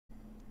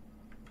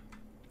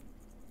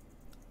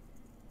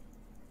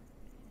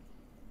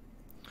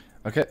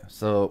Okay,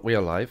 so we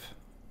are live.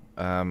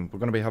 We're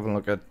going to be having a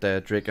look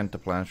at Drake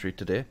Interplanetary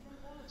today.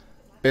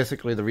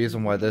 Basically, the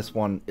reason why this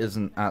one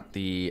isn't at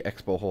the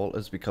expo hall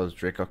is because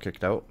Drake got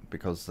kicked out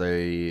because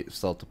they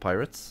sold to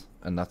pirates,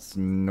 and that's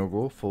no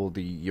go for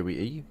the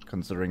UEE,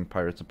 considering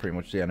pirates are pretty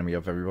much the enemy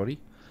of everybody.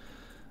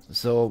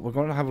 So we're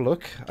going to have a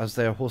look as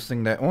they're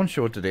hosting their own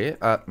show today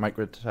at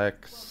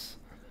Microtech's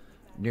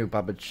New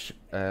Babbage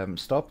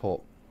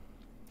Starport.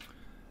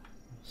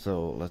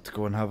 So let's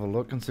go and have a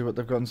look and see what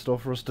they've got in store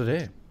for us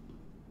today.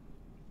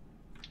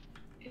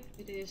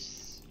 It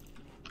is.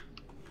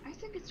 I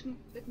think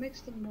it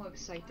makes them more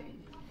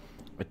exciting.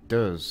 It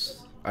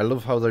does. I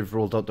love how they've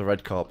rolled out the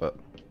red carpet.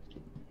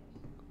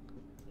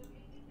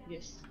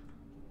 Yes.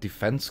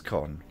 Defense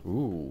Con.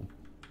 Ooh.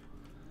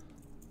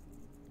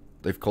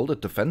 They've called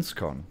it Defense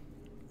Con.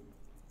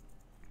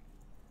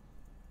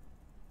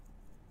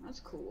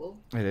 That's cool.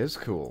 It is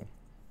cool.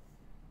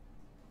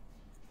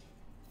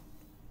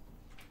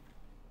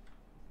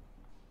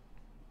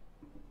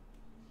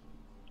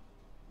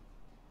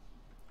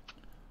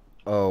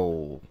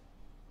 Oh.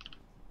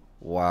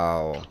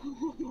 Wow.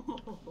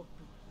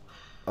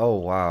 Oh,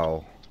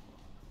 wow.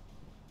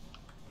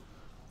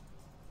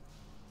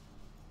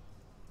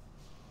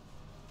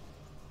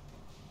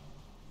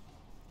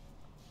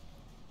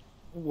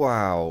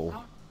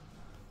 Wow.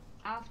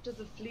 After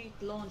the fleet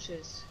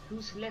launches,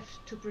 who's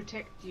left to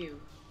protect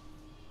you?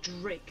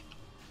 Drake.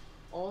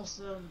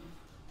 Awesome.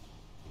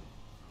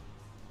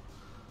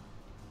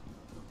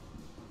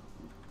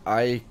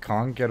 I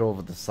can't get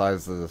over the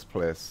size of this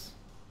place.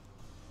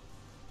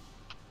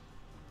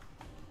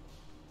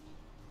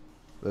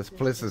 This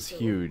place is so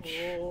huge.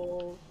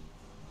 Cool.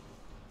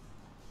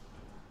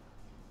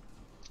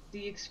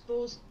 The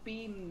exposed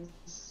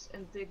beams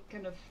and the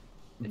kind of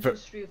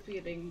industrial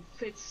feeling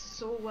fits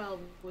so well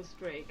with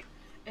Drake,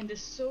 and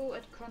is so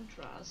at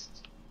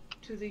contrast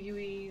to the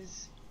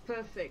UE's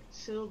perfect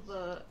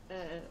silver,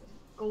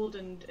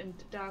 golden and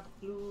dark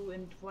blue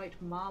and white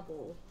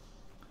marble.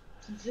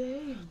 It's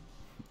insane.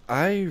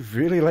 I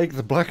really like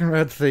the black and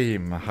red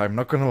theme. I'm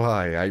not gonna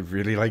lie, I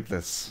really like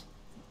this.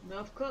 No,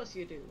 of course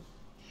you do.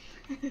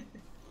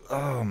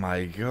 Oh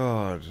my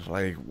god,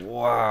 like,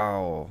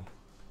 wow.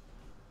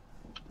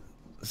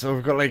 So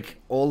we've got,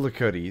 like, all the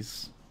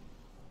goodies.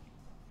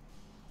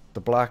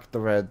 The black,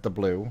 the red, the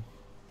blue.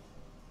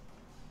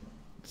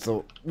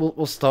 So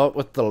we'll start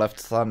with the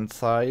left-hand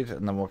side,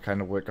 and then we'll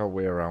kind of work our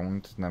way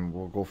around, and then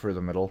we'll go through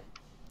the middle.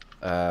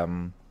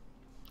 So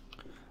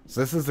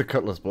this is the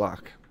Cutlass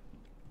Black.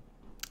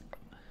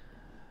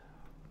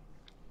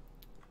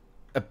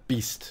 A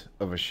beast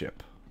of a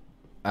ship.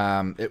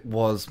 It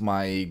was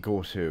my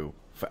go-to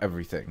for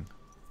everything,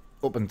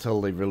 up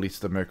until they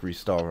released the Mercury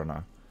Star on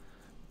her.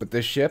 But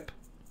this ship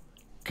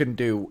can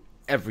do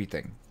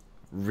everything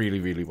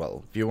really, really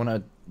well. If you want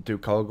to do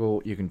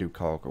cargo, you can do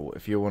cargo.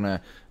 If you want to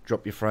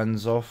drop your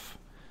friends off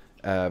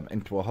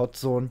into a hot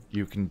zone,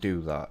 you can do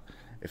that.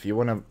 If you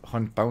want to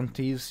hunt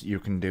bounties, you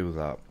can do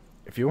that.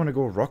 If you want to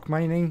go rock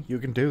mining, you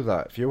can do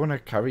that. If you want to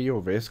carry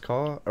your race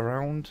car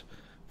around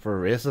for a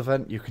race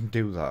event, you can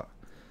do that.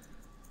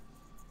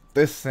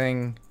 This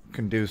thing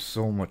can do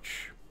so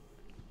much.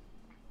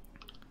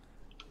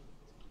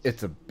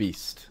 It's a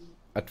beast.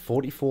 At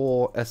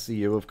 44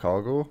 SCU of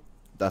cargo,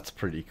 that's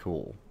pretty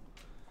cool.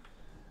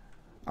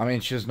 I mean,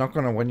 she's not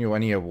going to win you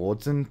any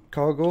awards in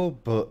cargo,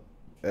 but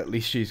at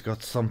least she's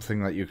got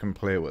something that you can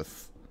play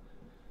with.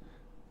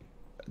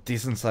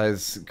 Decent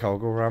sized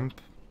cargo ramp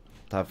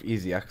to have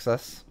easy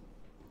access.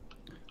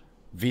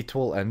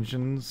 VTOL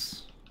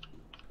engines.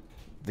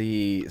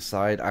 The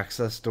side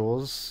access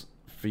doors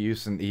for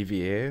use in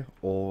EVA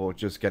or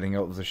just getting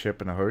out of the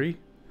ship in a hurry.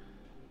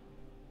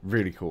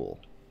 Really cool.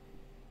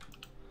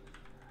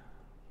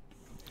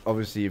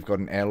 Obviously you've got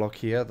an airlock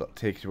here that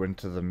takes you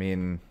into the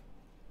main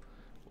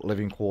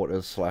living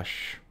quarters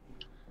slash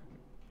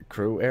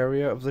crew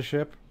area of the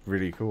ship.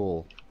 Really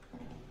cool.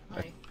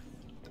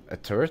 A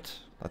turret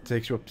that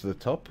takes you up to the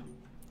top.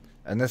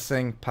 And this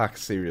thing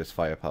packs serious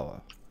firepower.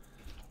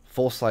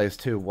 4 size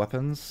 2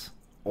 weapons.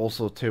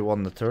 Also 2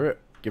 on the turret,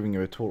 giving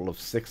you a total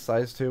of 6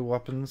 size 2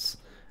 weapons.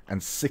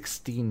 And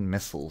 16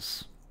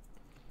 missiles.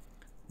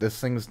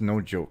 This thing's no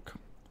joke.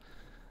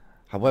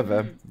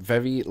 However,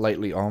 very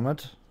lightly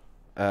armored,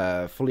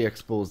 fully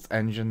exposed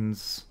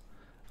engines,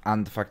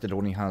 and the fact it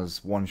only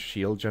has 1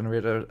 shield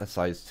generator, a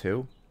size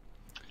 2,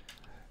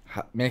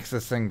 makes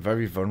this thing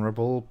very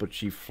vulnerable, but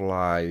she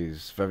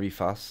flies very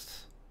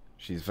fast.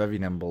 She's very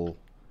nimble.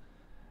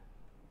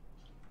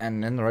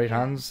 And in the right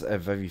hands, a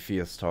very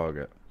fierce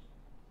target.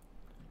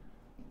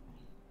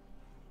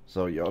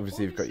 So you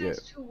obviously you've got your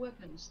 2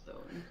 weapons though,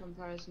 in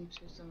comparison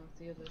to some of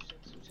the other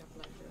ships which have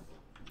larger.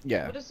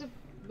 yeah. What does the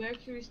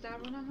Mercury Star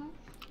Runner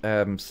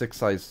have? 6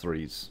 size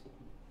 3s.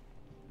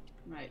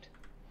 Right.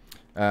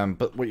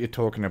 But what you're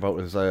talking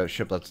about is a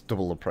ship that's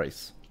double the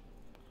price.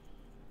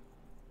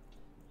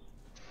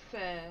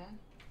 Fair.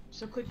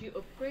 So could you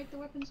upgrade the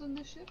weapons on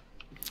this ship?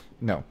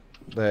 No,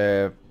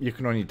 you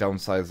can only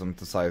downsize them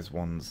to size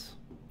 1s.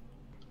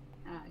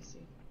 Ah, I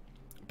see.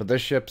 But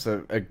this ship's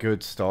a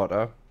good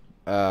starter.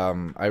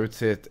 I would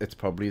say it's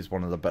probably is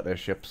one of the better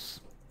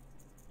ships.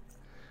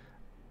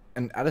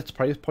 And at its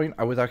price point,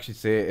 I would actually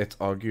say it's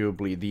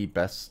arguably the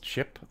best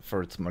ship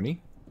for its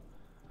money.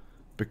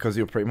 Because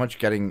you're pretty much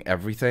getting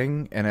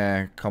everything in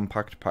a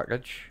compact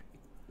package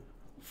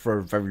for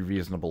a very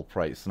reasonable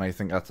price. And I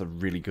think that's a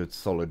really good,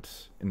 solid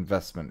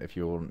investment if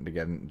you want to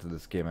get into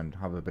this game and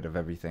have a bit of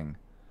everything.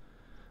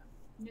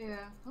 Yeah,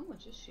 how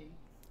much is she?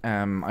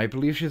 I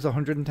believe she's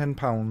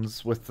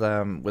 £110 with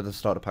a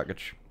starter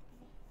package,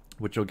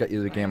 which will get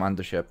you the game and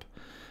the ship.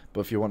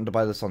 But if you wanted to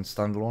buy this on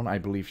standalone, I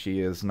believe she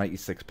is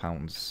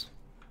 £96.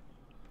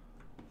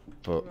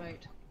 But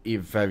a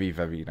very,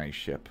 very nice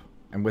ship.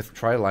 And with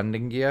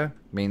tri-landing gear,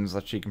 means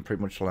that she can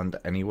pretty much land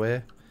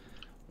anywhere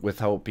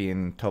without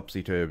being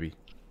topsy-turvy.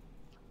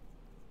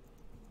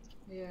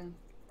 Yeah.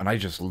 And I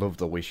just love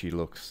the way she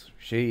looks.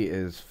 She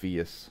is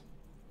fierce.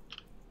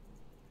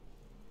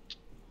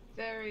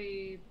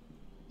 Very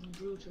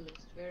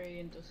brutalist, very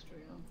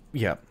industrial.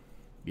 Yeah,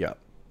 yeah.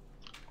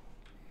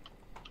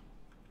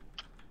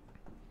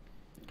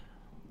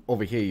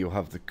 Over here you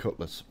have the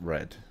Cutlass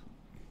Red,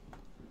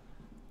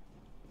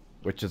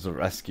 which is a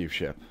rescue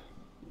ship.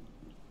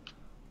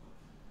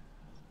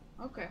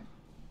 Okay.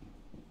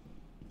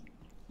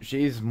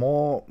 She's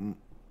more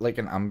like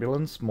an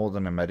ambulance more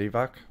than a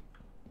medevac.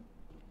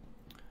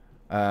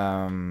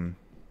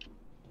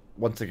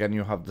 Once again,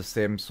 you have the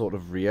same sort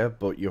of rear,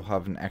 but you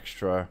have an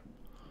extra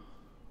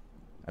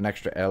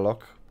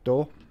airlock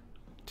door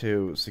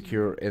to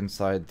secure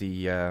inside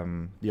the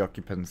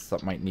occupants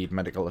that might need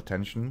medical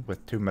attention,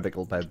 with 2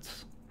 medical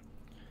beds.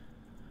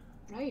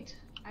 Right,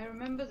 I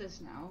remember this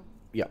now.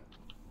 Yeah.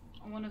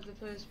 On one of the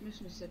first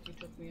missions that you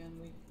took me on,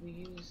 we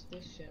used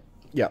this ship.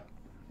 Yeah. I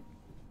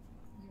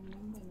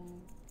remember now.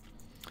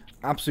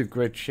 Absolute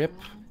great ship.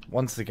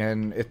 Once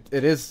again,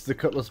 it is the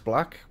Cutlass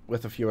Black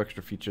with a few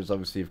extra features.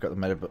 Obviously, you've got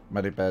the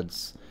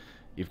medibeds,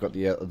 you've got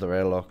the other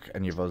airlock,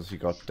 and you've obviously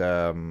got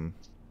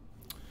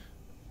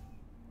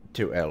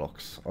 2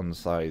 airlocks on the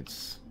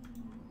sides,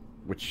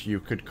 which you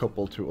could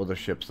couple to other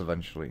ships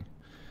eventually.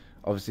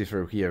 Obviously,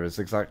 through here is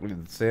exactly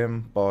the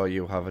same, but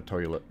you have a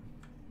toilet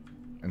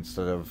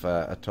instead of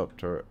a top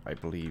turret, I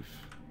believe.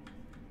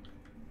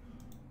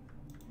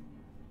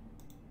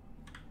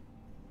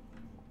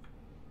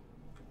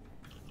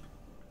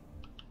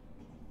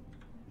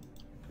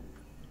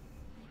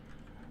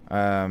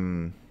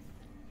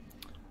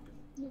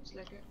 Looks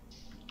like it.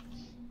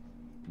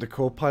 The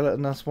co-pilot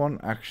in this one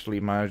actually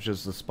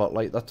manages the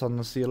spotlight that's on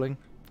the ceiling,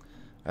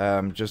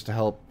 just to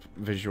help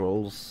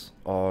visuals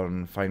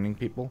on finding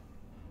people.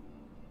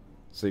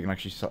 So you can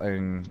actually set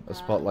in a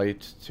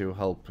spotlight to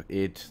help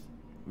aid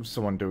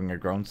someone doing a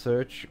ground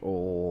search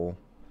or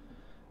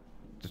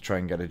to try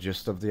and get a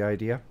gist of the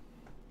idea.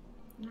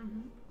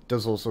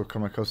 Does also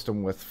come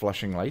accustomed with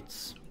flashing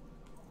lights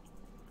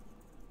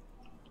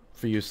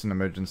for use in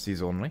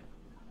emergencies only.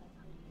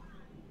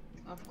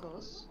 Of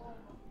course.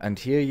 And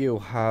here you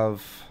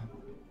have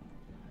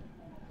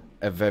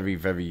a very,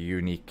 very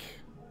unique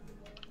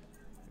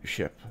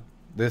ship.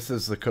 This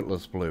is the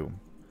Cutlass Blue.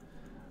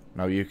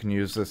 Now you can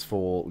use this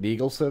for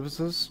legal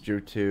services due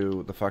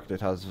to the fact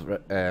it has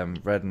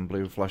red and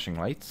blue flashing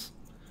lights.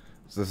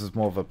 So this is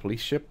more of a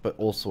police ship, but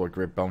also a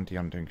great bounty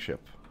hunting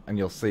ship. And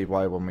you'll see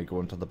why when we go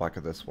into the back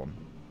of this one.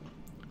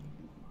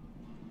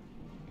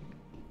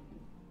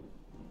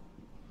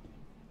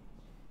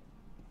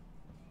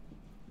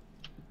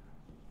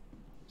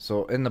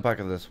 So in the back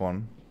of this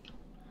one,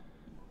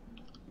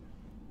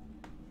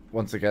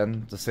 once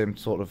again, the same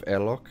sort of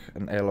airlock,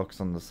 and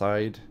airlocks on the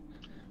side,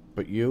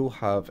 but you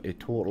have a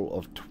total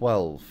of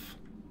 12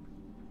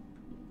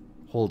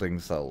 holding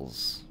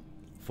cells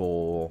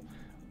for,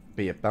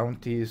 be it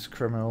bounties,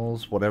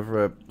 criminals,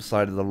 whatever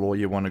side of the law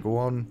you want to go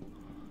on.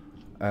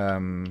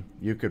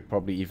 You could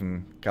probably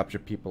even capture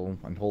people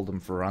and hold them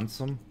for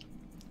ransom,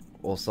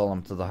 or sell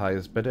them to the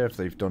highest bidder if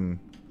they've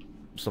done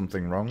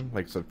something wrong,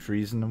 like sort of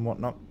treason and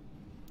whatnot.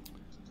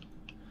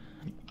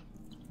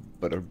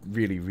 But a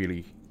really,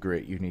 really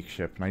great, unique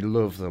ship, and I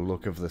love the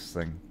look of this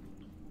thing.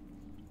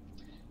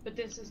 But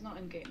this is not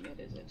in game yet,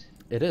 is it?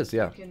 It is,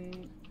 yeah.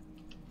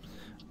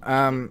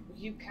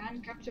 You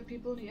can capture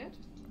people yet?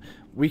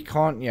 We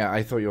can't yet.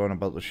 I thought you were on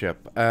about the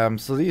ship.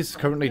 So these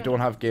currently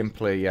don't have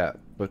gameplay yet,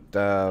 but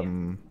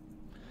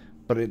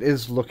it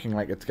is looking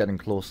like it's getting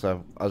closer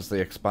as they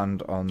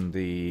expand on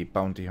the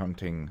bounty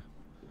hunting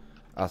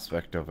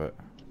aspect of it.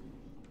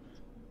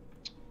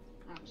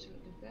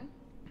 Absolutely fair.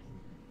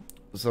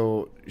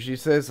 So she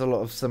says a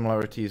lot of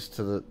similarities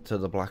to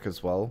the Black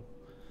as well.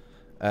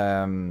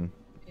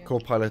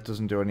 Co-pilot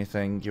doesn't do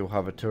anything. You'll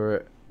have a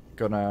turret,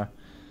 gunner,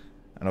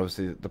 and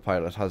obviously the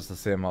pilot has the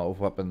same amount of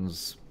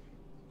weapons.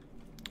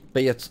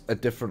 But it's a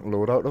different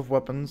loadout of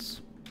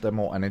weapons. They're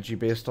more energy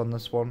based on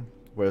this one,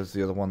 whereas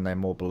the other one they're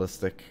more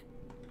ballistic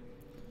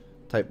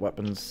type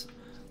weapons.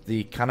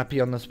 The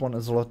canopy on this one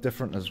is a lot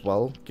different as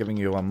well, giving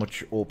you a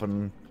much more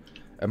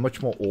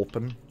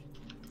open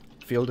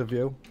field of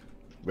view,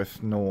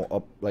 with no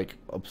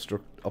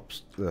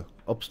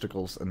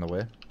obstacles in the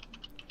way,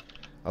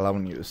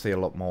 allowing you to see a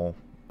lot more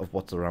of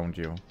what's around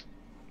you.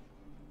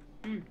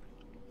 Mm.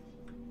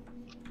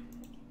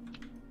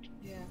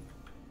 Yeah.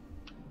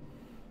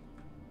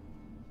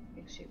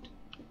 Big shoot.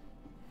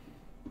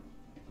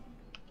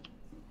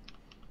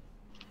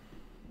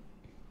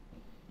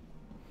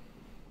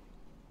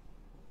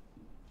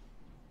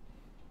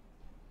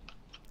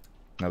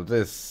 Now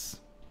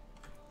this,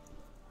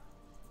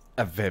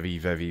 a very,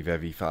 very,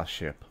 very fast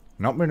ship.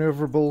 Not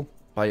maneuverable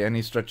by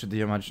any stretch of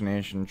the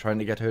imagination. Trying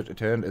to get her to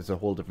turn is a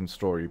whole different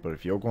story, but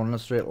if you're going in a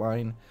straight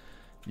line,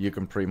 you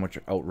can pretty much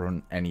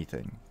outrun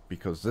anything.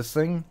 Because this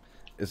thing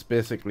is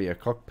basically a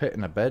cockpit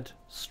and a bed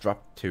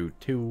strapped to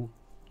 2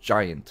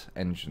 giant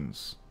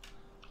engines.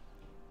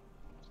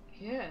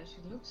 Yeah,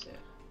 she looks it.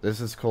 This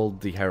is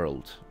called the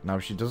Herald. Now,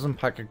 she doesn't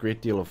pack a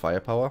great deal of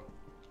firepower.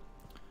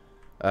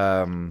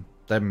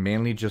 They're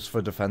mainly just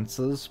for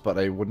defenses, but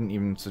I wouldn't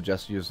even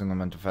suggest using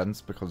them in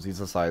defense because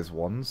these are size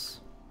 1s.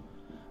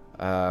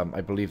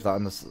 I believe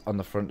that on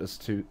the front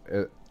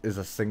is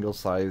a single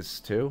size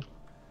 2.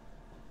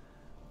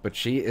 But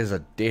she is a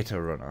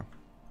data runner.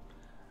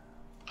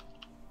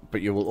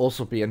 But you will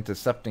also be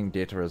intercepting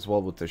data as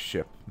well with this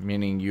ship,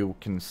 meaning you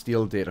can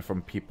steal data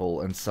from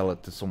people and sell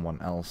it to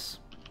someone else.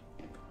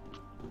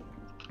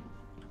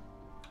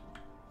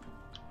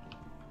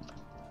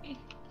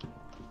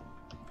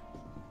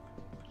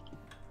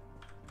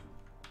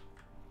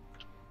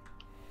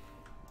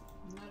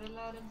 Not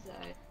allowed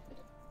inside.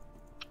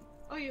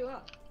 Oh, you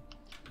are.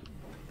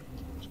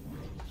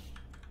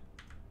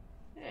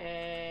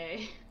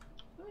 Hey.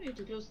 I need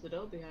to close the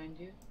door behind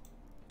you.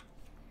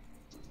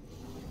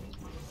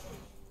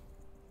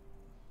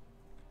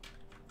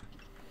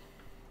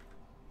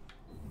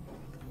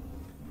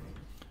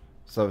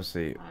 So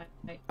obviously,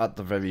 at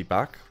the very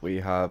back, we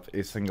have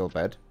a single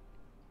bed.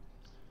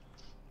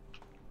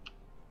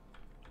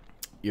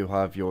 You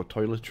have your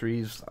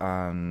toiletries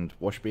and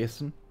wash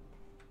basin.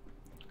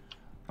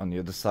 On the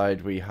other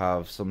side, we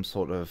have some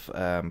sort of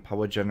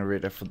power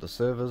generator for the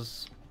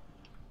servers.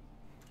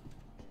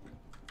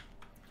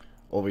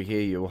 Over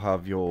here, you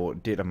have your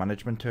data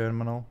management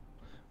terminal,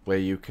 where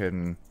you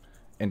can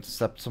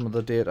intercept some of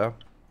the data.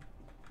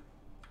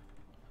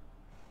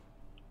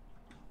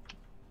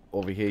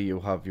 Over here you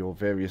have your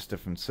various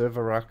different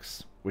server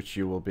racks, which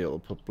you will be able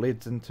to put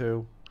blades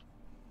into.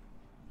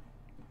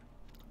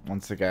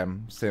 Once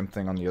again, same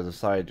thing on the other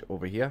side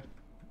over here.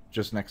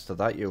 Just next to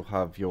that you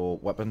have your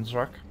weapons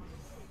rack.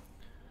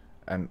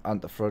 And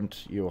at the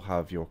front you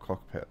have your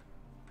cockpit.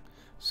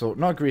 So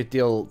not a great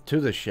deal to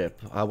the ship,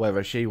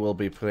 however she will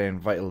be playing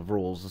vital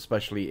roles,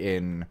 especially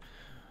in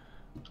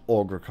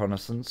org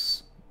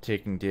reconnaissance,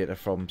 taking data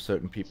from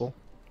certain people.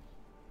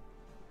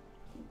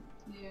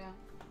 Yeah.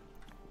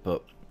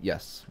 But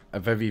yes, a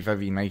very,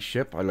 very nice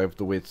ship. I love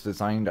the way it's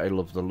designed. I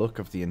love the look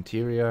of the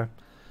interior.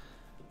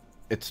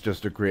 It's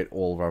just a great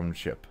all-round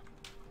ship.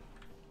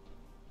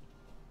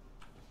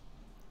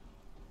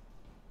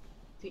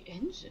 The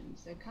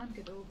engines, I can't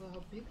get over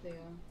how big they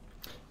are.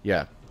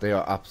 Yeah, they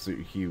are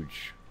absolutely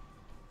huge.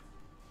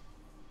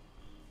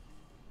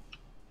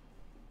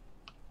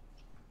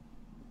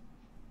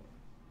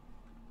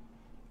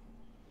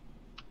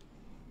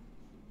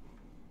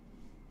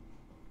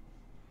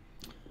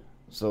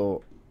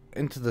 So,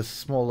 into this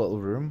small little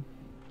room,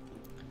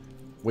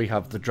 we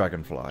have the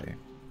Dragonfly.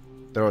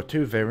 There are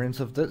 2 variants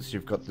of this.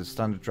 You've got the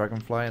standard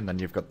Dragonfly and then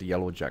you've got the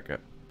Yellow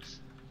Jacket.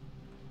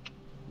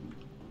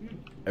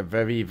 A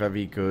very,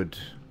 very good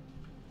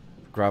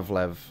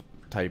Gravlev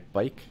type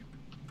bike,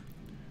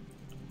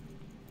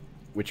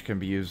 which can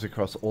be used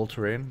across all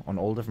terrain on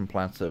all different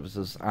planet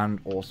surfaces and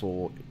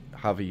also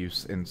have a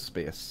use in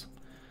space.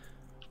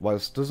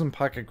 Whilst doesn't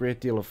pack a great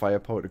deal of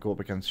firepower to go up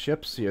against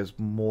ships, he has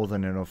more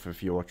than enough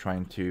if you are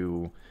trying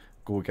to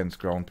go against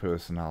ground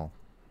personnel.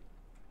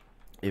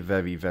 A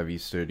very, very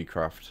sturdy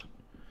craft.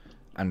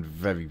 And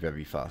very,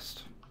 very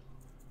fast.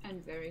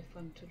 And very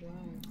fun to drive.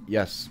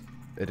 Yes,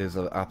 it is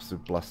an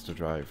absolute blast to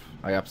drive.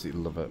 I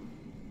absolutely love it.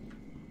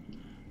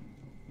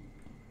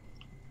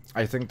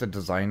 I think the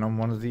design on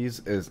one of these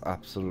is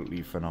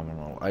absolutely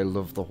phenomenal. I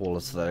love the whole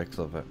aesthetics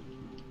of it.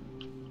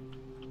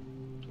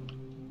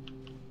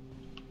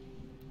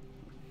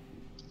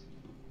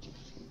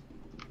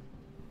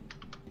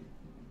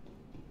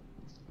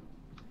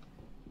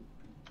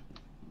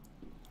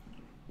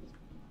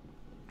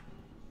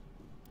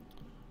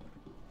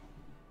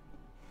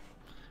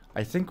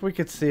 I think we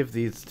could save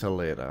these till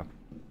later.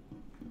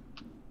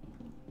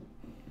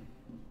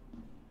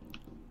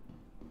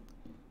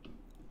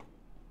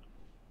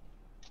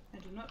 I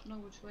do not know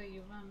which way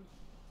you run.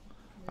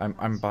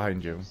 I'm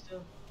behind you.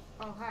 Still.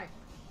 Oh, hi.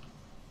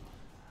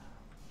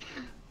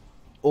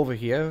 Over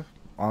here,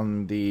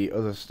 on the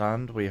other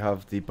stand, we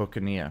have the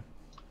Buccaneer.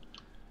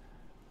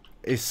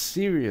 A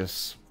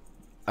serious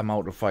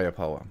amount of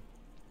firepower.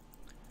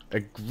 A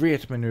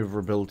great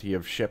maneuverability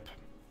of ship.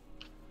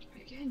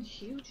 Again,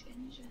 huge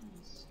engines.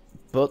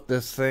 But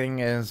this thing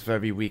is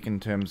very weak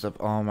in terms of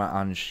armor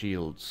and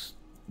shields.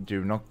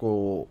 Do not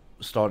go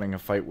starting a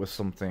fight with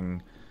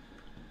something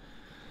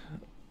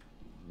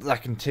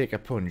that can take a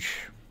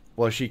punch.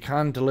 While she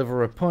can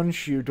deliver a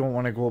punch, you don't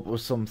want to go up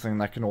with something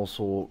that can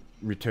also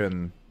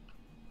return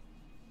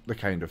the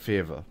kind of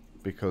favor,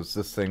 because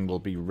this thing will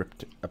be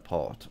ripped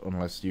apart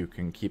unless you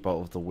can keep out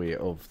of the way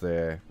of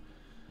their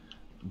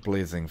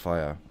blazing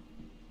fire.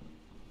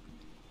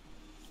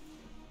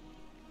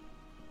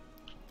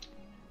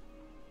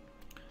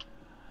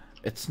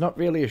 It's not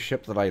really a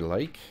ship that I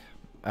like.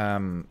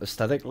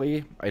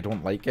 Aesthetically, I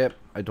don't like it.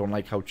 I don't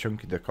like how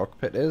chunky the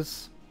cockpit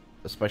is,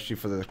 especially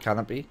for the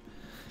canopy.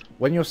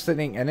 When you're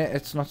sitting in it,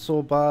 it's not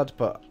so bad,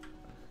 but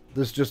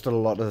there's just a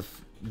lot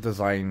of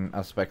design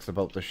aspects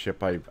about the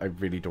ship I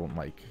really don't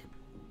like.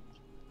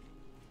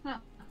 Huh.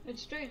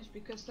 It's strange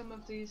because some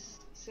of these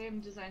same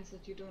designs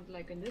that you don't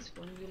like in this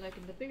one, you like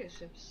in the bigger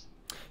ships.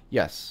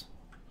 Yes.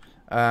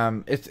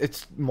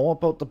 It's more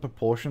about the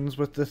proportions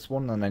with this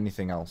one than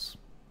anything else.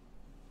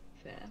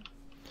 Fair.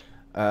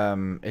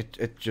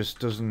 It just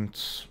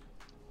doesn't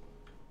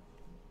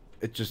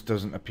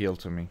appeal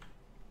to me.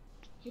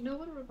 You know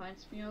what it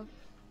reminds me of?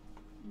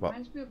 It What?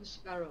 reminds me of a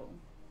sparrow.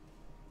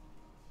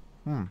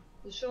 Hmm.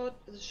 The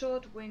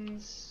short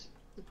wings,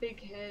 the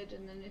big head,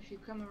 and then if you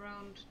come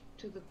around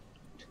to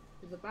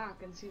the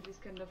back and see these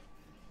kind of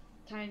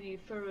tiny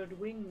furrowed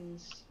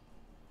wings,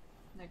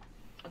 like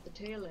at the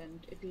tail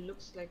end, it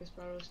looks like a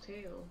sparrow's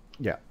tail.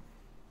 Yeah.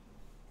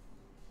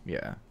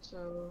 Yeah.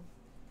 So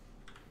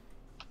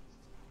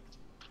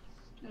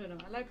I don't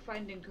know. I like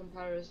finding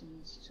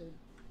comparisons to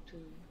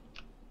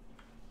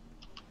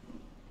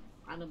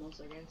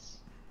animals, I guess,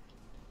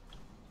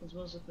 because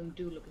most of them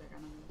do look like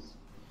animals.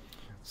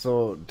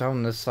 So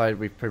down this side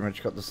we've pretty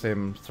much got the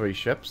same 3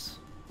 ships.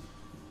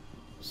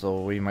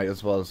 So we might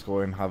as well go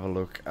and have a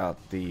look at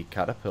the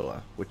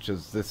Caterpillar, which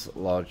is this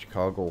large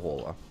cargo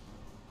hauler.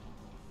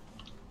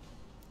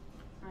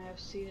 I have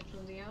seen it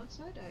from the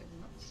outside, I have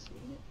not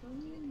seen it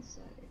from the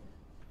inside.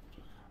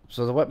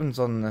 So the weapons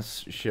on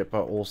this ship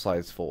are all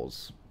size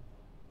 4s.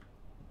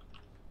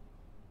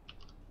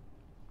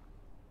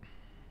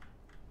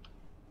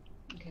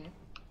 Okay.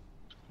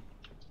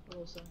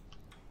 Also.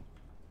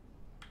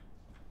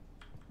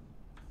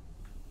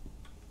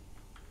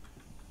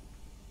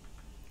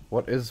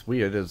 What is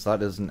weird is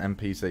that is an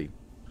NPC.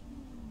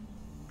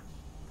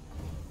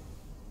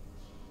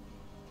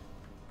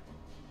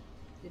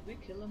 Did we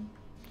kill him?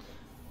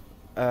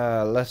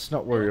 Let's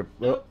not worry.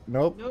 Nope.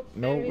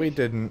 We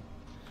didn't.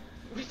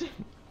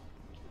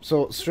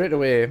 So straight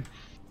away,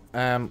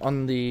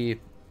 on the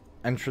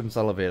entrance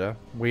elevator,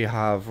 we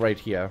have right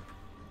here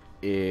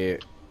a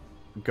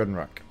gun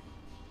rack.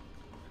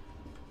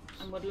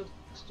 And what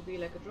looks to be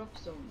like a drop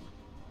zone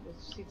with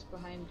seats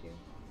behind you.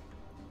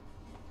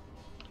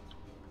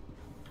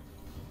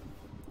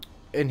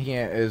 In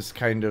here is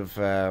kind of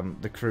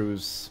the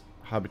crew's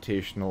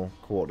habitational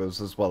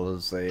quarters as well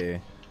as a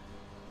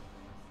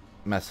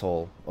mess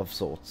hall of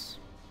sorts.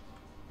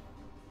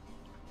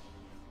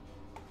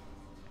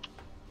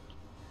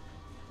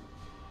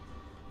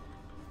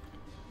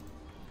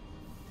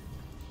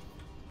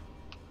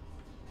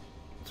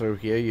 Through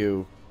here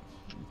you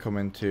come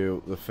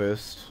into the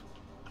first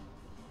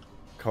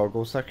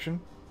cargo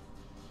section.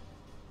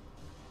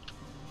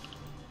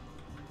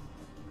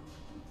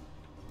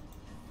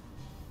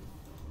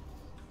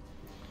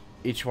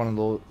 Each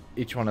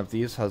one of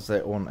these has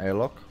their own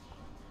airlock,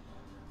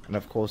 and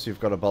of course you've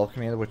got a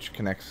balcony which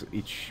connects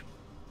each,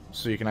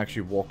 so you can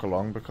actually walk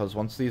along, because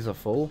once these are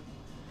full,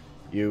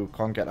 you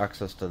can't get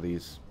access to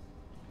these.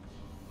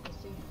 I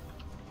see.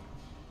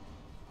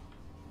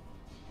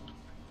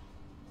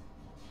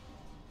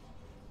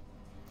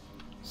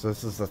 So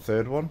this is the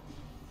third one.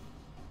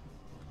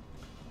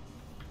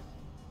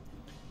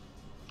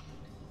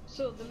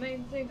 So the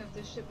main thing of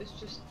this ship is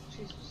she's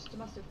just a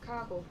massive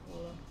cargo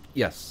hauler.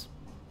 Yes.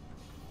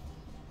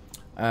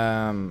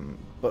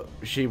 But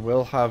she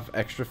will have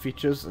extra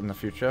features in the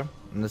future,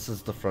 and this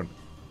is the front.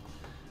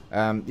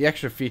 The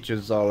extra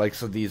features are like,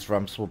 so these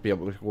ramps will be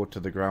able to go to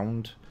the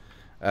ground.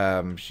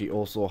 She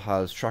also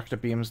has tractor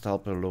beams to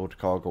help her load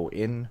cargo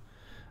in.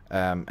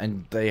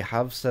 And they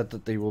have said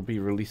that they will be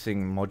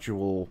releasing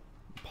modular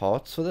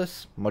parts for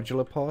this,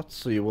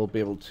 so you will be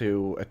able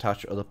to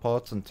attach other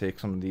parts and take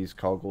some of these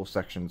cargo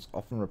sections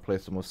off and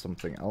replace them with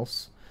something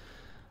else.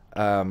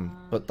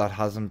 But that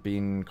hasn't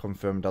been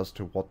confirmed as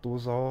to what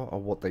those are or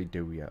what they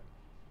do yet.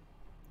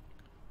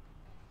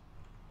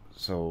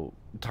 So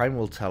time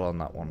will tell on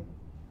that one.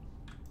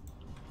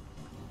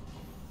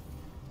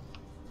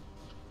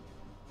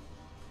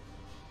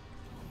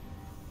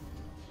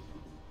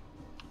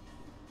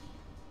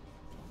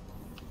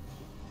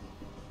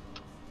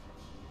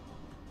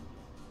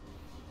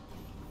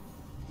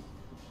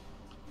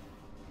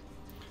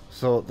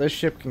 So this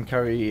ship can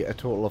carry a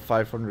total of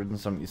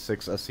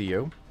 576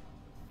 SEU,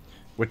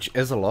 which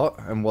is a lot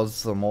and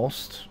was the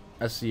most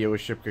SEU a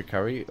ship could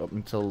carry up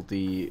until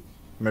the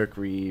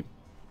Mercury,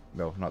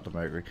 no, not the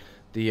Mercury,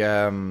 the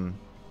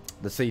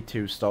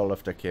C2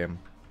 Starlifter came.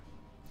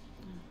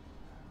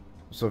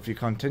 So if you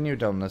continue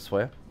down this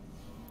way,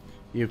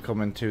 you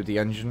come into the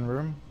engine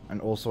room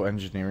and also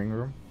engineering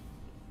room.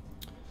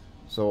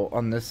 So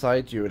on this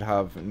side you would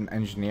have an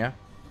engineer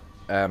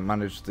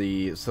manage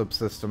the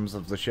subsystems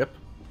of the ship.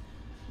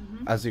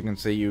 As you can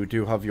see, you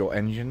do have your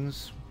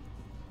engines,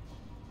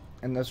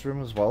 in this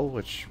room as well,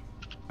 which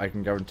I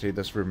can guarantee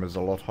this room is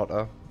a lot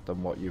hotter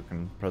than what you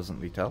can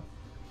presently tell.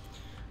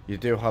 You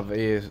do have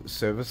a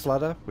service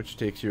ladder, which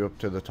takes you up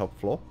to the top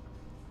floor.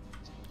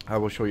 I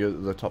will show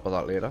you the top of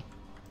that later.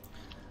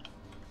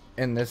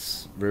 In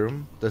this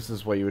room, this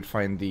is where you would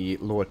find the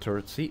lower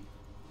turret seat.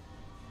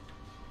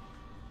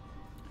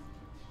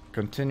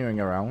 Continuing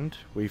around,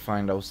 we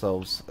find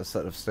ourselves a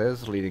set of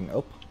stairs leading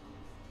up.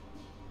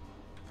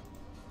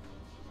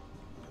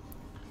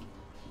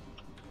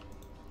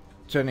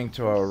 Turning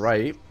to our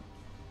right,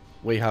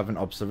 we have an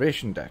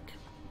observation deck.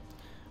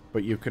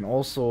 But you can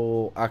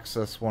also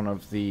access one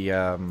of the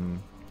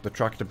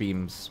tractor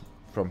beams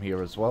from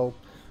here as well,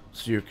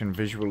 so you can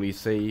visually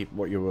see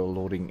what you are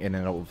loading in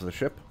and out of the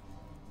ship.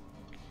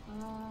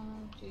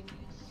 Genius.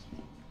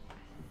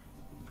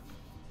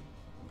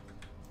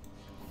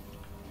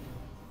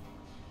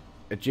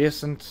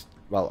 Adjacent,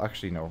 well,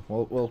 actually no,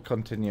 we'll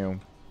continue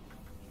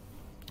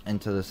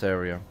into this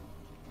area.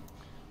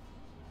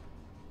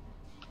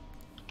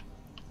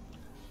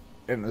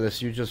 Into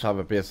this, you just have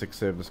a basic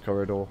service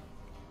corridor.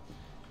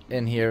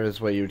 In here is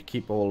where you'd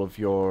keep all of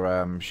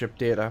your ship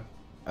data,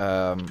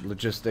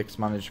 logistics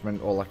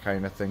management, all that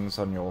kind of things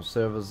on your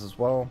servers as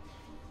well.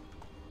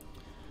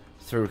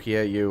 Through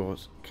here you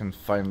can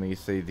finally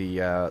see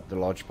the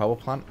large power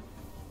plant,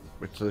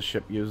 which the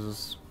ship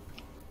uses.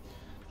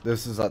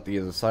 This is at the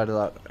other side of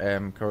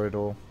that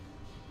corridor.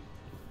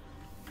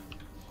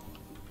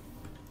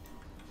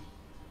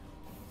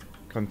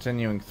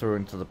 Continuing through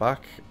into the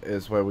back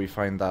is where we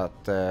find that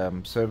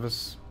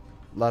service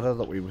ladder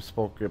that we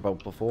spoke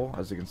about before.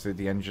 As you can see,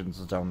 the engines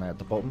are down there at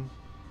the bottom.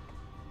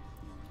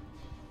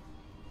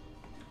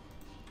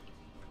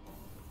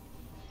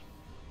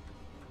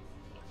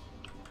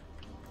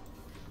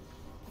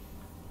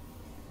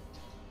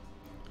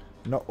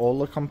 Not all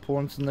the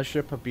components in the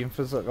ship have been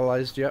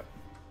physicalized yet.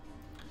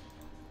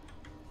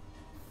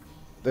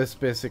 This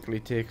basically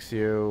takes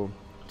you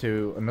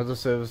to another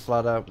service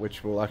ladder,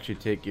 which will actually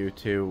take you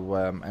to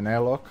an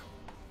airlock.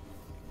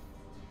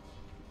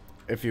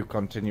 If you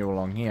continue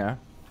along here,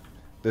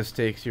 this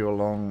takes you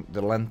along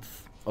the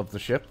length of the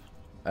ship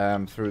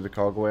through the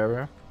cargo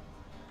area,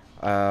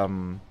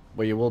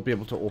 where you will be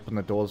able to open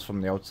the doors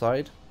from the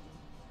outside.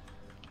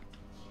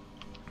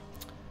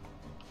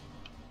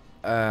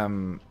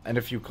 And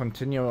if you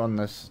continue on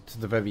this to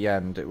the very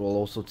end, it will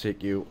also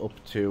take you up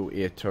to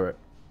a turret,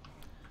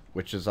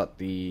 which is at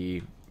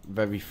the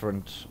very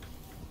front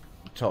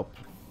top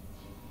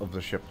of the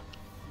ship.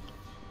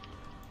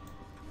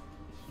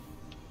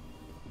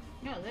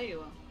 Yeah, there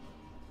you are.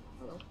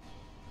 Hello.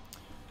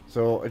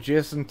 So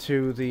adjacent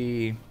to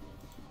the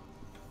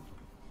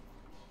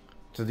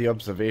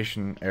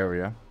observation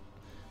area,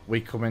 we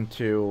come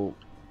into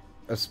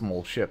a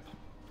small ship.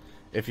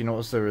 If you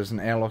notice, there is an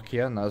airlock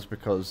here, and that's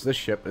because this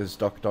ship is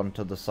docked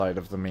onto the side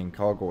of the main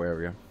cargo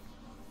area.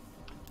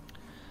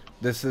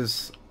 This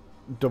is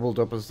doubled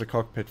up as the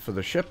cockpit for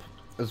the ship,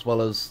 as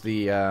well as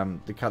the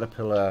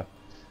caterpillar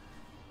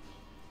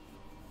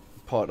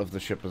part of the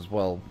ship as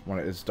well when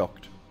it is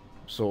docked.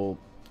 So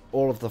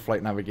all of the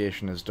flight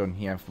navigation is done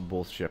here for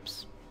both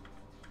ships.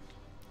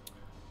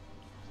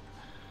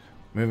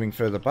 Moving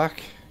further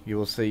back, you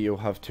will see you'll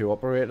have two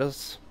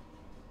operators.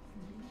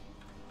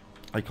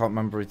 I can't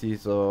remember if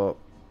these are...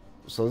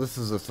 So this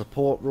is a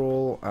support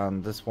role,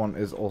 and this one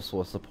is also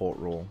a support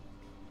role.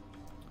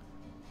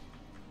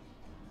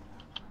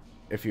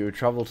 If you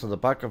travel to the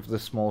back of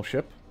this small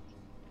ship,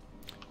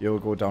 you'll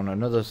go down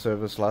another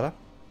service ladder,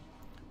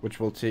 which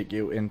will take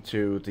you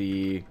into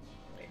the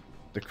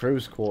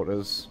crew's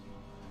quarters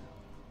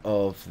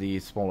of the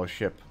smaller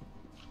ship.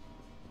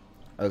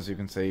 As you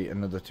can see,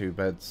 another two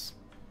beds.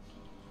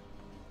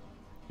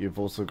 You've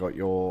also got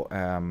your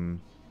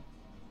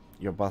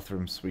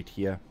bathroom suite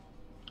here.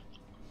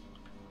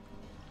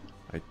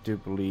 I do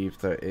believe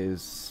there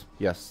is...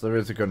 Yes, there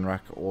is a gun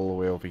rack all the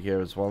way over here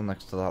as well,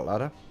 next to that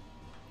ladder.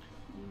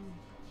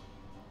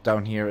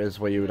 Down here is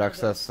where you would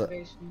access...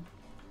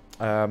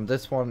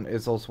 this one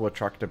is also a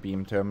tractor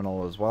beam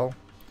terminal as well.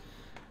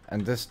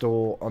 And this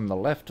door on the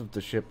left of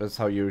the ship is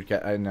how you would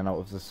get in and out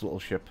of this little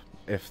ship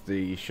if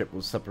the ship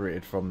was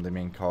separated from the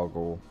main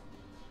cargo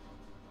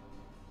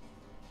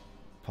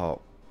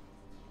part.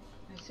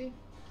 I see.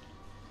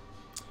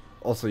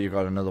 Also, you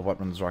got another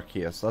weapons rack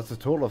here, so that's a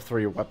total of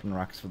 3 weapon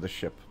racks for the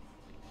ship.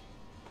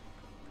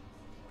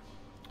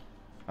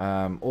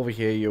 Over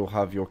here you'll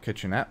have your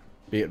kitchenette,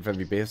 be it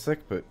very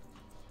basic, but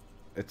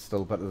it's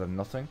still better than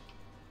nothing.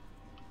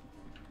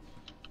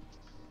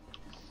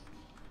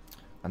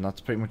 And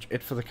that's pretty much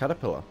it for the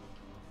caterpillar.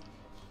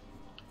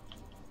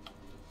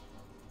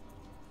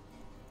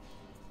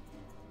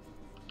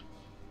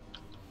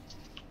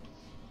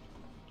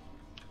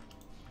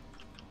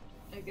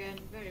 Again,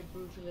 very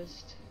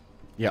brutalist.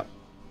 Yeah,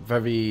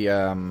 very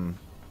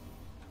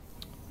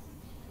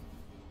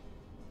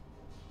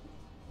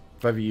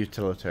very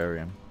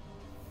utilitarian.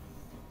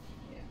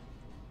 Yeah.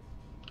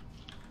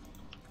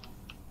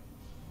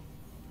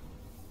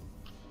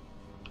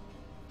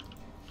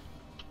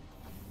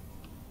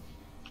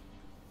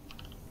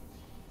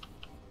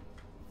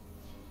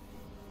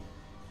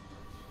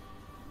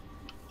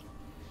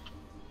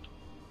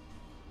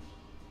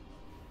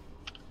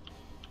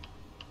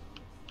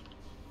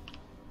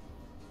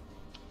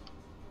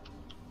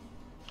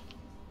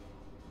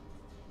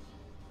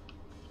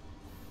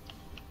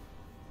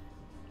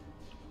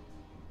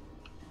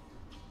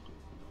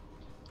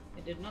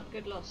 I did not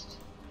get lost.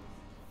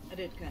 I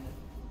did kind of.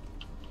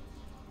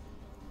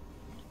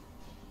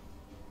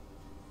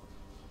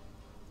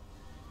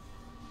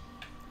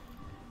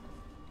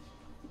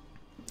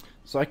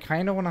 So I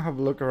kind of want to have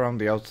a look around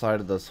the outside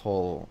of this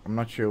hole. I'm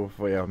not sure if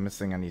we are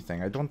missing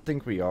anything. I don't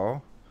think we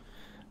are.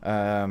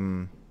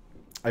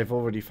 I've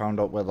already found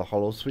out where the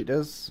hollow suite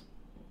is.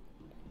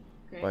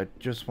 Okay. But I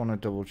just want to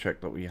double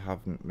check that we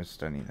haven't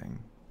missed anything.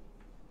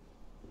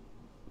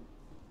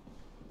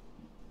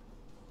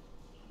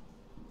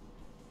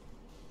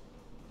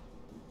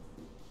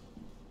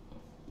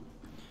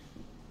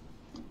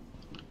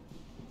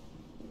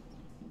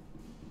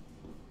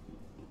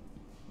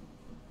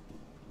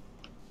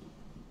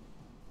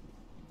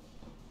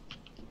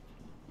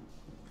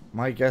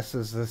 My guess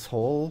is this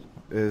hole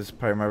is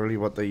primarily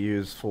what they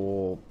use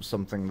for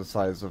something the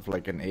size of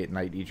like an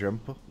 890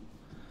 jump.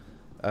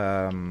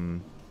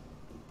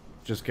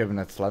 Just given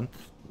its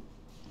length.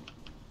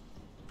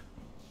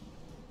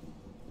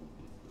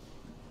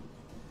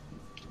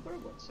 For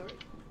what, sorry?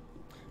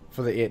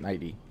 For the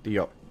 890, the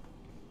yacht.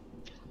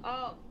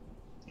 Oh,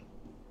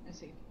 I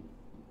see.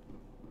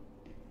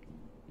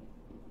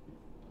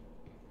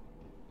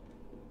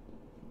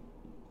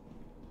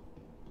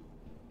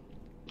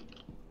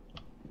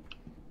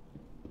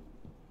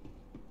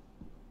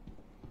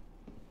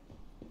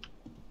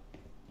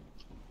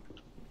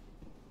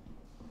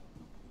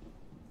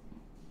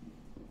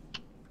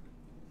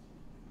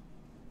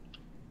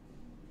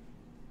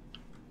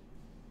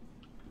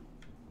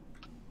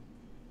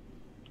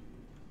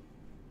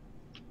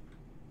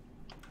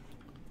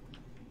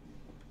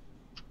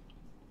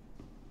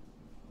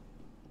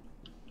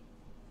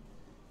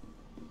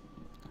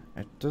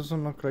 It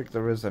doesn't look like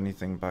there is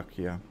anything back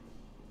here.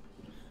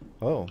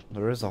 Oh,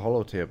 there is a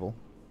hollow table.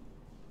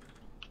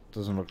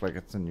 Doesn't look like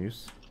it's in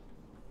use.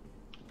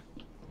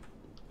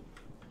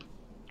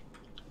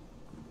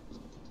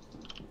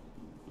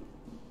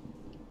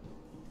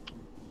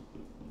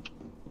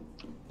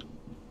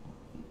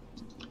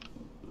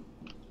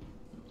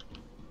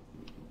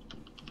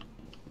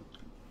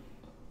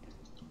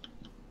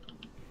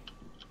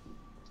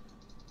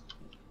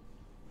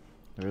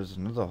 There is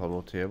another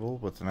hollow table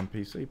with an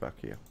NPC back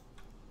here.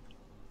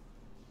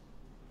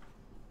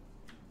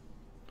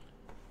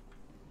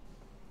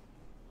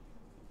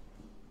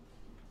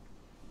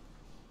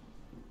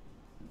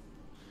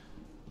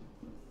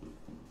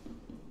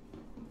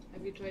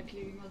 Have you tried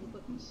clearing all the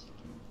buttons?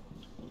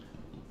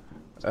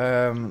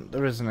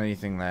 There isn't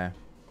anything there.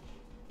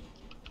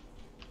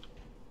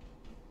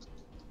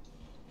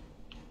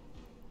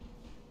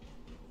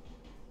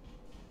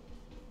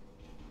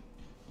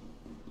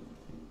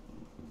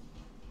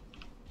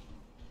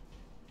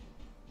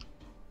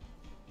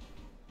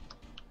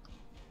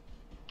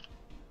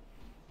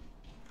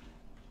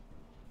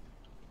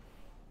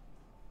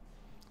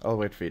 I'll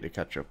wait for you to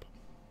catch up.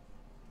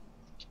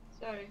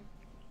 Sorry.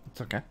 It's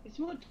okay. It's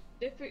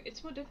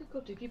more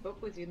difficult to keep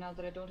up with you now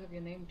that I don't have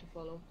your name to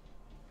follow.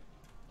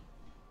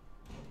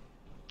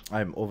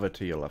 I'm over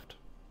to your left.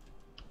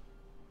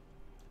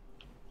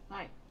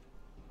 Hi.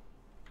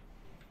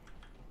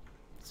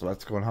 So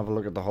let's go and have a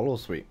look at the hollow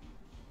suite.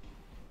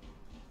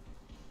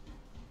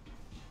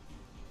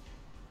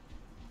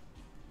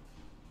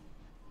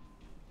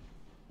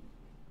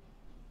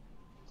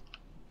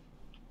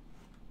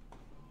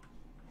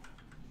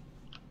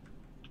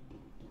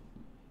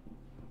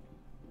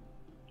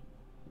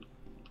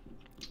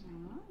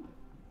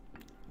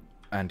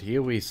 And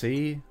here we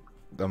see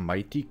the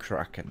mighty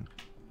Kraken.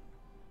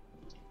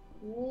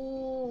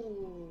 Ooh.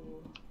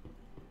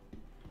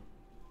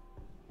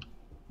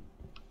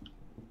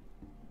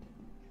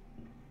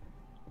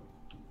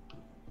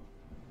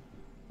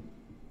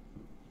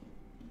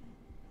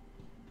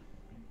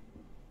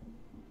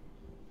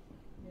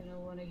 You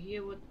don't want to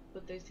hear what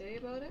they say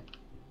about it?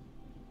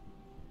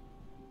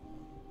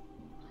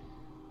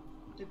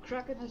 The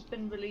Kraken has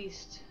been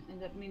released,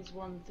 and that means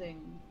one thing.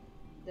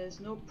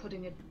 There's no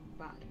putting it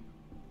back.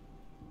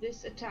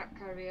 This attack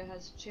carrier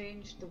has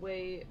changed the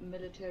way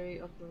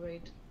military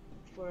operate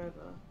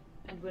forever,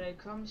 and when it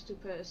comes to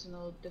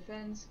personal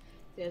defense,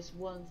 there's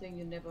one thing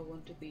you never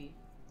want to be: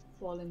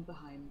 falling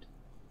behind.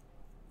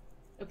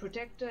 A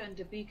protector and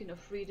a beacon of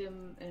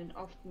freedom in an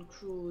often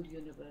cruel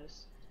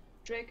universe,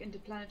 Drake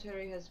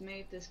Interplanetary has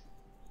made this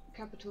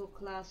capital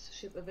class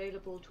ship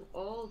available to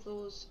all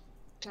those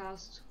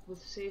tasked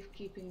with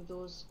safekeeping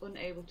those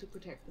unable to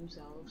protect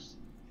themselves.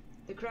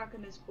 The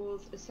Kraken is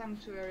both a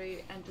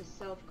sanctuary and a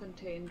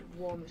self-contained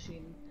war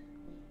machine,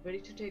 ready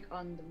to take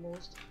on the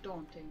most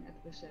daunting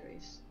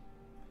adversaries.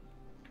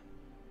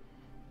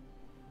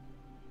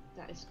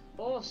 That is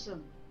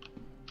awesome!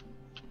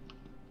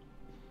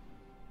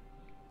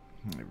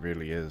 It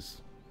really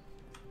is.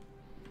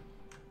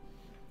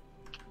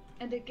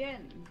 And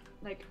again,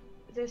 like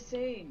they're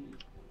saying,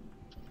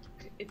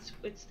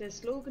 it's their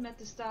slogan at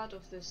the start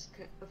of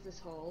this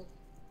hall,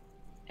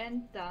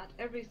 and that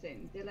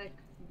everything they're like,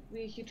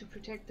 we're here to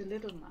protect the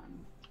little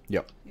man.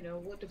 Yep. You know,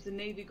 what if the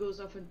Navy goes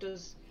off and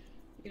does,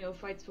 you know,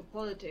 fights for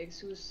politics?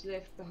 Who's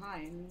left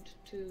behind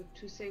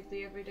to save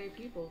the everyday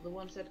people, the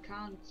ones that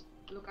can't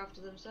look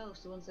after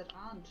themselves, the ones that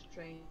aren't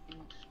trained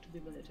to be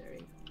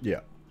military.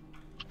 Yeah.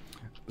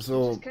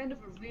 So which is kind of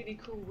a really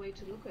cool way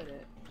to look at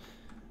it.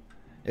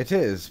 it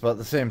is, but at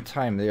the same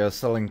time, they are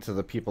selling to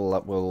the people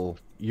that will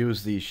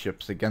use these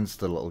ships against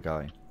the little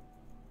guy.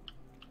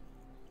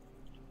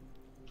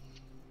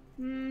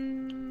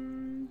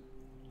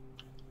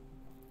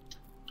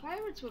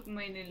 Pirates would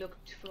mainly look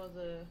for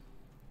the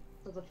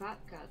fat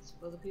cats,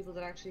 for the people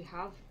that actually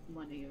have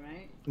money,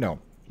 right? No,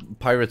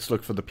 pirates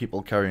look for the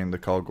people carrying the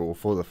cargo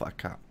for the fat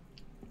cat.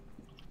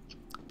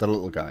 The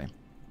little guy.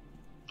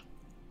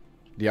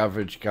 The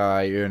average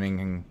guy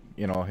earning,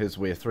 you know, his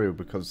way through,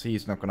 because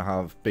he's not going to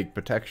have big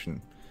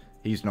protection.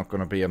 He's not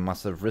going to be a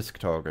massive risk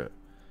target.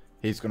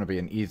 He's going to be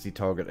an easy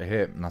target to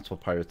hit, and that's what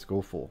pirates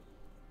go for.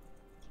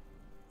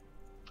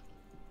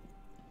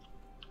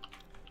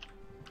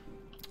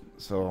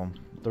 So,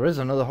 there is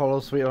another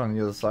hollow suite on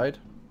the other side.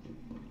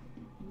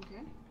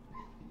 Okay.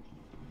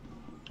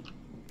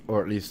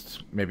 Or at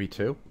least, maybe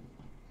two.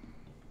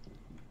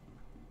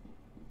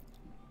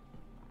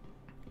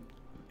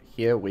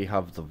 Here we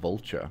have the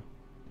Vulture.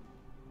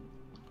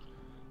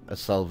 A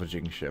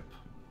salvaging ship.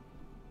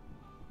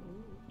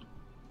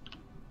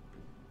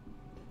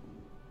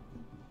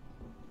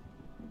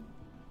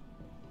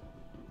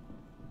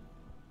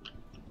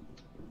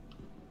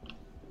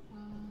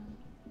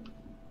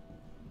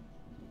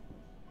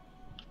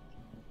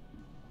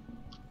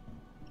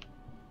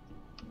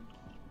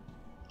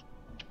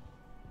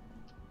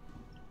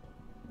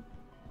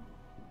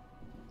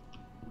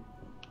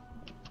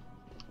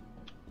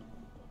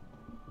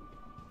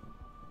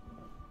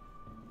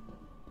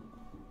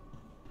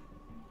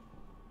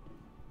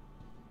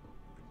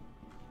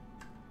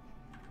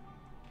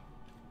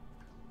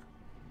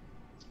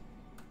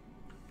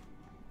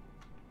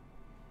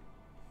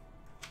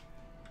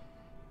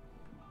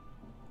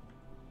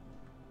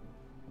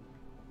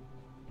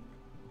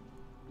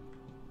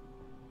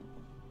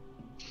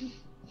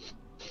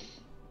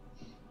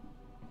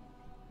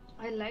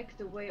 I like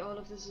the way all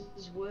of this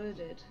is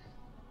worded.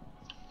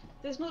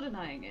 There's no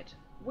denying it.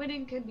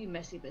 Winning can be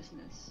messy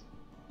business.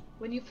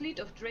 When your fleet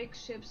of Drake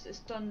ships is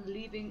done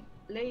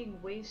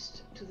laying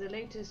waste to the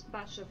latest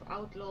batch of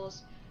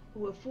outlaws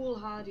who are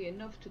foolhardy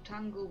enough to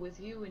tangle with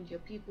you and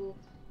your people,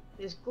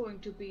 there's going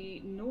to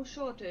be no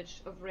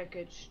shortage of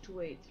wreckage to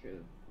wade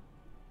through.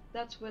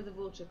 That's where the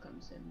Vulture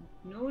comes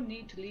in. No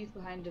need to leave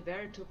behind a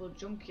veritable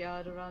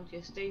junkyard around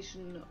your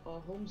station or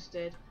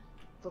homestead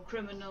for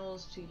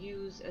criminals to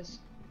use as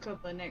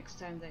cover next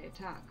time they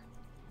attack.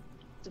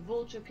 The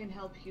Vulture can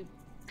help you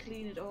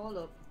clean it all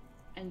up,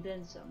 and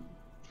then some.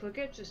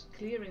 Forget just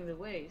clearing the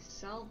way,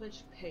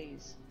 salvage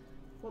pays.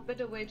 What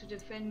better way to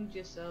defend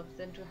yourself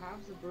than to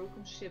have the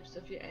broken ships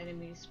of your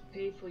enemies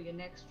pay for your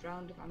next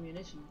round of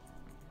ammunition?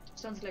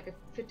 Sounds like a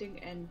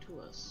fitting end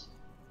to us.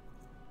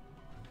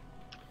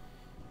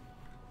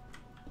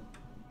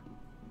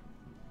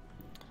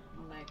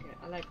 I like it.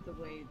 I like the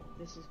way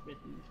this is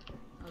written.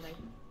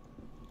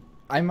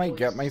 I might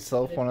get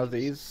myself one of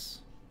these.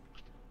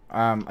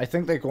 I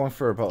think they're going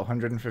for about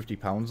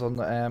 £150 on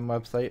the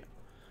website.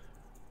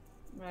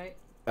 Right.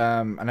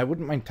 And I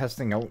wouldn't mind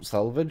testing out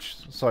salvage,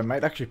 so I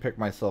might actually pick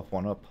myself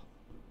one up.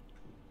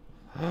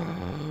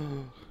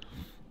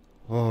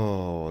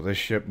 Oh, this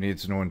ship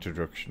needs no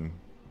introduction.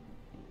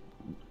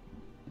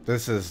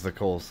 This is the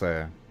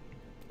Corsair.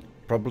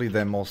 Probably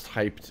their most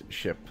hyped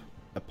ship,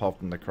 apart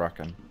from the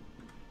Kraken.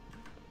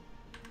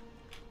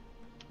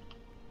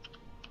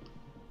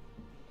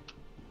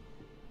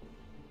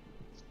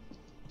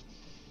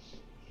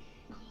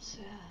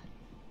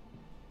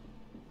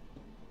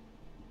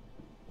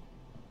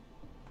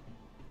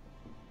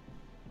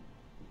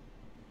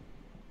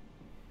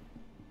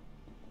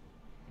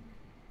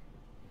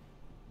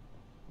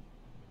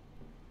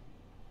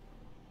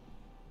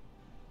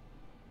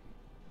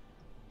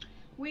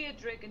 We at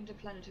Drake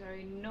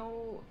Interplanetary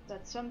know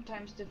that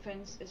sometimes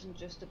defense isn't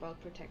just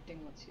about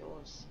protecting what's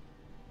yours.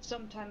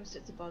 Sometimes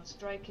it's about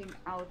striking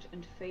out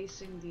and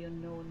facing the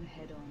unknown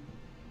head-on.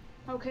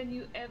 How can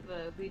you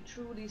ever be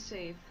truly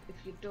safe if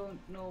you don't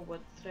know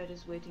what threat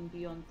is waiting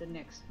beyond the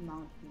next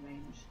mountain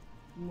range,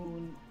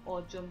 moon,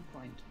 or jump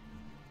point?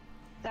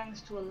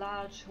 Thanks to a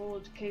large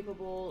hold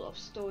capable of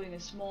stowing a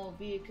small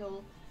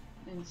vehicle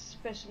and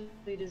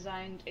specially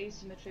designed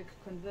asymmetric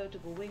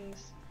convertible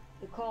wings,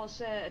 the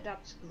Corsair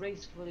adapts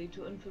gracefully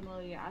to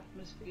unfamiliar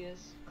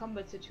atmospheres,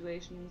 combat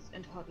situations,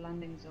 and hot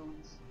landing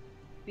zones.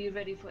 Be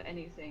ready for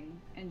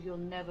anything, and you'll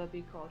never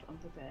be caught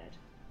unprepared.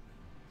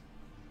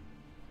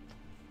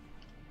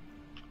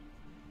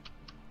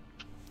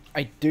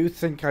 I do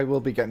think I will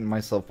be getting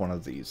myself one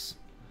of these.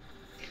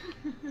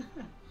 I'm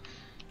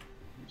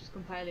just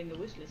compiling a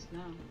wish list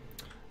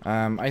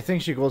now. I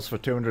think she goes for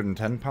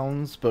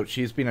 £210, but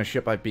she's been a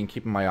ship I've been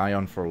keeping my eye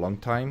on for a long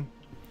time.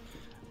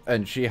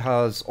 And she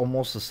has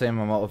almost the same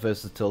amount of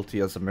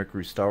versatility as a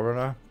Mercury Star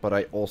Runner, but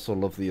I also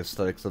love the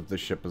aesthetics of this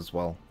ship as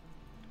well.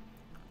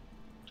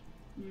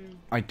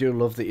 I do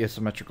love the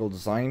asymmetrical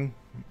design,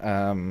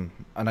 and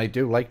I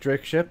do like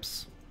Drake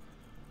ships.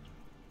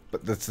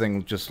 But this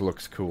thing just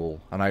looks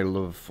cool, and I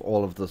love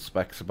all of the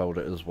specs about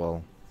it as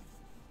well.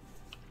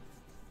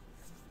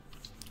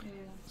 Yeah.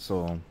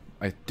 So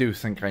I do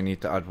think I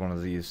need to add one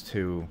of these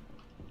to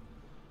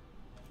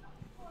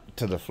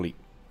the fleet.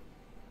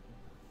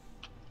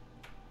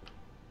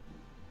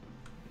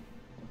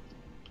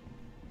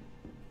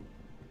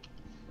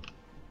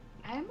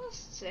 I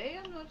must say,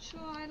 I'm not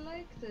sure I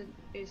like the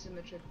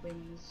asymmetric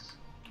wings.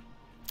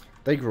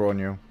 They grow on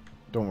you.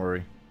 Don't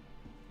worry.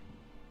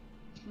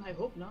 I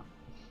hope not.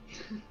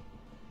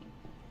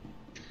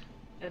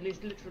 At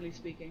least literally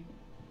speaking.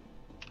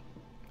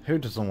 Who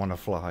doesn't want to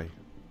fly?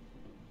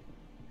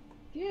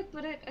 Yeah,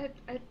 but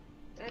I'd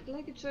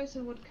like a choice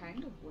on what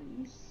kind of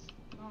wings.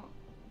 Oh.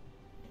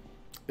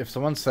 If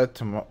someone said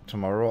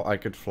tomorrow I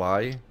could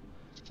fly,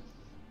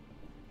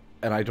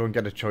 and I don't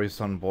get a choice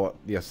on what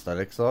the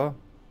aesthetics are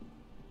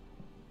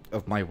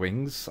of my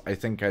wings, I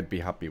think I'd be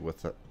happy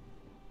with it.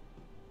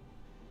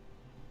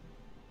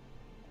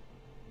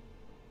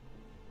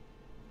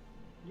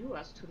 You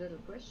asked too little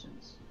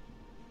questions.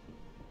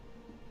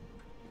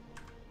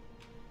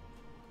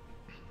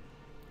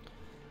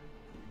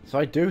 So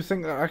I do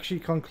think that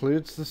actually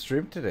concludes the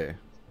stream today.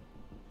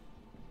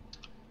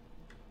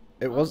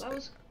 It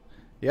was,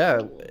 yeah,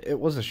 cool. it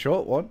was a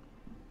short one.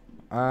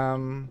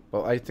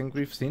 But I think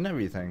we've seen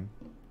everything.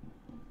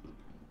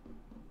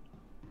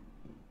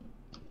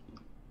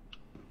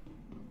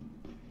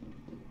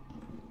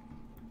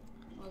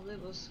 Well,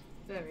 it was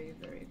very,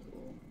 very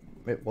cool.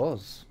 It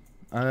was.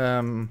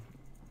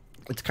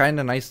 It's kind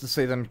of nice to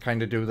see them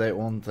kind of do their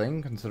own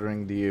thing,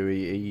 considering the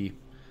UAE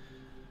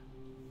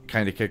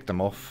kind of kicked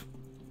them off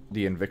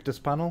the Invictus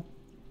panel.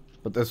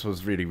 But this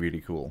was really,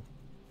 really cool.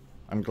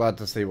 I'm glad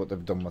to see what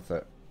they've done with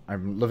it.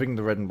 I'm loving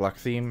the red and black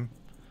theme.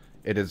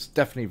 It is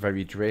definitely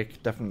very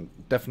Drake,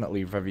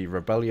 definitely very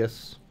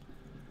rebellious.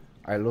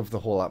 I love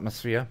the whole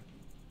atmosphere.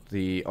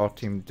 The art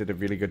team did a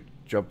really good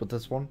job with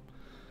this one.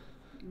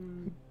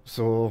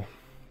 So,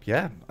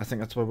 yeah, I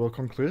think that's where we'll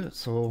conclude it.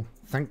 So,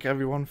 thank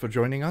everyone for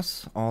joining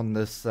us on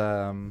this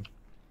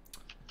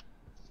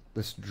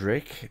this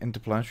Drake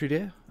Interplanetary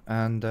Day,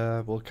 and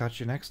we'll catch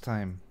you next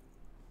time.